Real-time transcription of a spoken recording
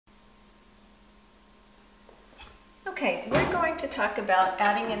Okay, we're going to talk about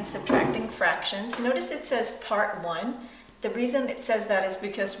adding and subtracting fractions. Notice it says part 1. The reason it says that is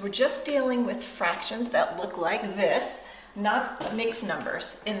because we're just dealing with fractions that look like this, not mixed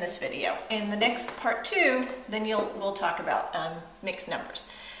numbers in this video. In the next part 2, then we'll talk about mixed numbers.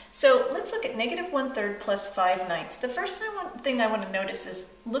 So let's look at -1/3 plus 5/9. The first thing I want to notice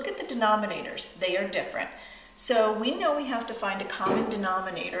is look at the denominators. They are different. So we know we have to find a common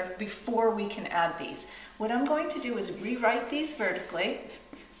denominator before we can add these. What I'm going to do is rewrite these vertically.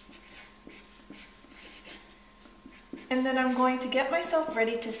 And then I'm going to get myself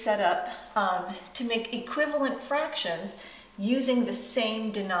ready to set up to make equivalent fractions using the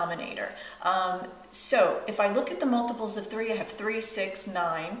same denominator. So if I look at the multiples of 3, I have 3, 6,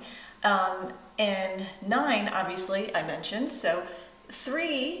 9. And 9, obviously, I mentioned. So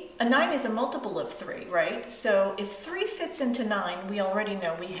 9 is a multiple of 3, right? So if 3 fits into 9, we already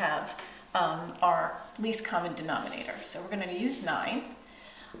know we have our least common denominator. So we're going to use 9.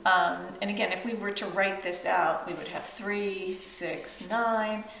 And again, if we were to write this out, we would have 3, 6,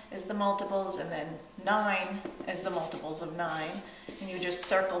 9 as the multiples, and then 9 as the multiples of 9. And you just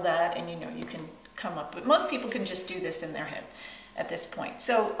circle that, and you can come up with, most people can just do this in their head at this point.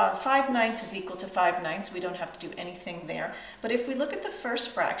 So 5/9 is equal to 5/9. We don't have to do anything there. But if we look at the first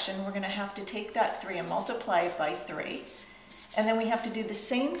fraction, we're going to have to take that 3 and multiply it by 3. And then we have to do the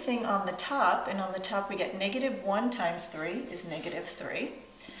same thing on the top. And on the top, we get -1 times 3 is -3.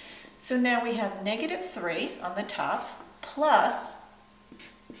 So now we have -3 on the top plus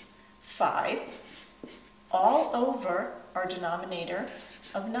 5 all over our denominator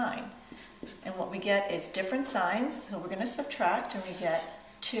of 9. And what we get is different signs, so we're going to subtract, and we get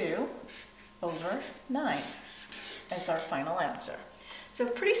 2 over 9 as our final answer. So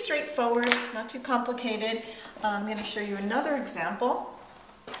pretty straightforward, not too complicated. I'm going to show you another example,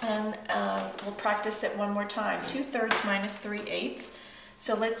 and we'll practice it one more time. 2/3 minus 3/8.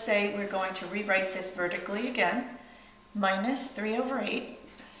 So let's say we're going to rewrite this vertically again. Minus 3 over 8.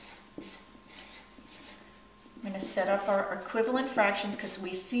 I'm going to set up our equivalent fractions because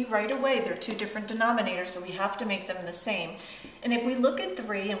we see right away they're two different denominators, so we have to make them the same. And if we look at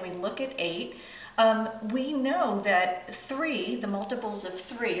 3 and we look at 8, we know that 3, the multiples of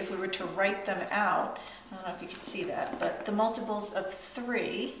 3, if we were to write them out, I don't know if you can see that, but the multiples of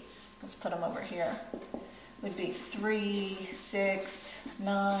 3, let's put them over here, would be 3, 6,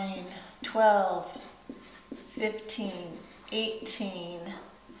 9, 12, 15, 18,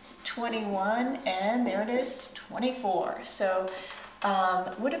 21, and there it is, 24. So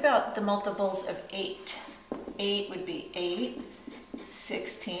what about the multiples of 8? 8 would be 8,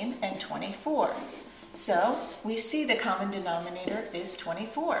 16, and 24. So we see the common denominator is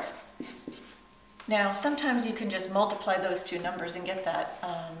 24. Now, sometimes you can just multiply those two numbers and get that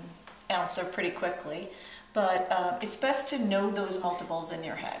answer pretty quickly, but it's best to know those multiples in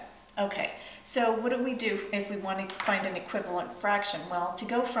your head. Okay, so what do we do if we want to find an equivalent fraction? Well, to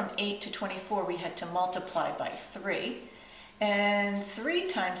go from 8 to 24, we had to multiply by 3. And 3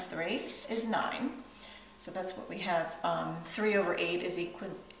 times 3 is 9. So that's what we have. 3 over 8 is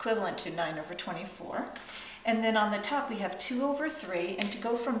equivalent to 9 over 24. And then on the top, we have 2 over 3. And to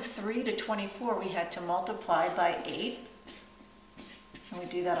go from 3 to 24, we had to multiply by 8. And we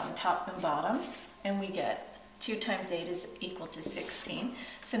do that on top and bottom. And we get 2 times 8 is equal to 16.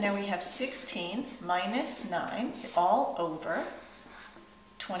 So now we have 16 minus 9 all over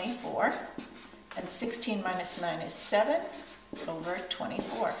 24. And 16 minus 9 is 7 over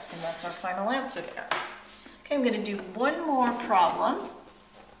 24. And that's our final answer there. Okay, I'm going to do one more problem.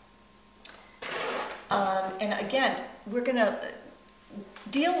 And again, we're going to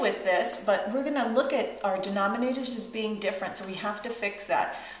deal with this, but we're going to look at our denominators as being different, so we have to fix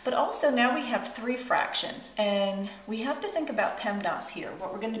that. But also now we have 3 fractions, and we have to think about PEMDAS here.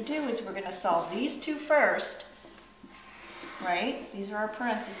 What we're going to do is we're going to solve these 2 first, right? These are our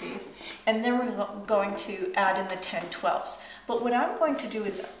parentheses, and then we're going to add in the 10/12. But what I'm going to do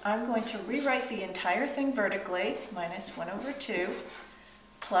is I'm going to rewrite the entire thing vertically, minus 1 over 2,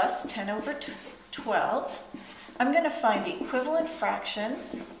 plus 10 over 12. I'm going to find equivalent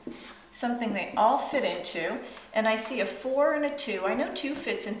fractions, something they all fit into, and I see a 4 and a 2. I know 2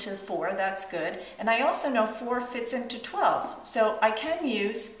 fits into 4, that's good, and I also know 4 fits into 12. So I can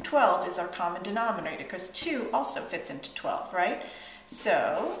use 12 as our common denominator because 2 also fits into 12, right?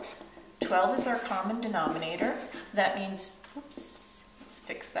 So 12 is our common denominator. That means, oops, let's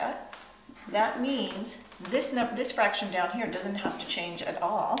fix that. That means this fraction down here doesn't have to change at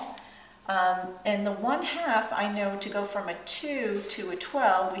all. And the 1/2, I know to go from a 2 to a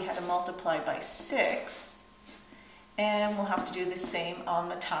 12, we had to multiply by 6. And we'll have to do the same on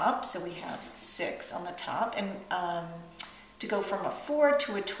the top. So we have 6 on the top. And to go from a 4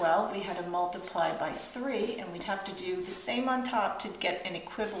 to a 12, we had to multiply by 3, and we'd have to do the same on top to get an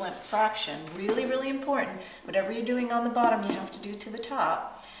equivalent fraction. Really, really important. Whatever you're doing on the bottom, you have to do to the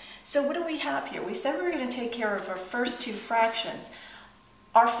top. So what do we have here? We said we were going to take care of our first 2 fractions.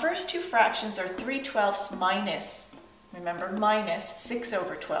 Our first 2 fractions are 3/12 minus, remember, minus 6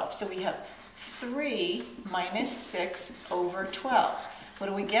 over 12. So we have 3 minus 6 over 12. What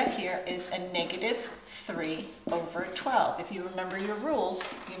do we get here is a negative 3 over 12. If you remember your rules,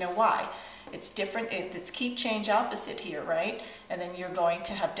 you know why. It's different, it's keep change opposite here, right? And then you're going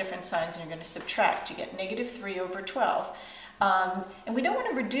to have different signs and you're going to subtract. You get negative 3 over 12. And we don't want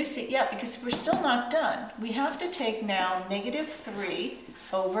to reduce it yet because we're still not done. We have to take now negative 3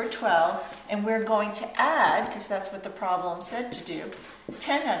 over 12 and we're going to add, because that's what the problem said to do,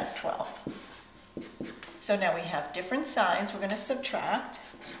 10 out of 12. So now we have different signs. We're going to subtract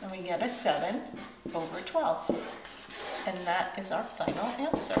and we get a 7 over 12. And that is our final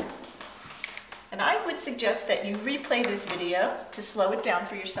answer. And I would suggest that you replay this video to slow it down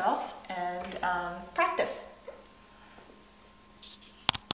for yourself and practice.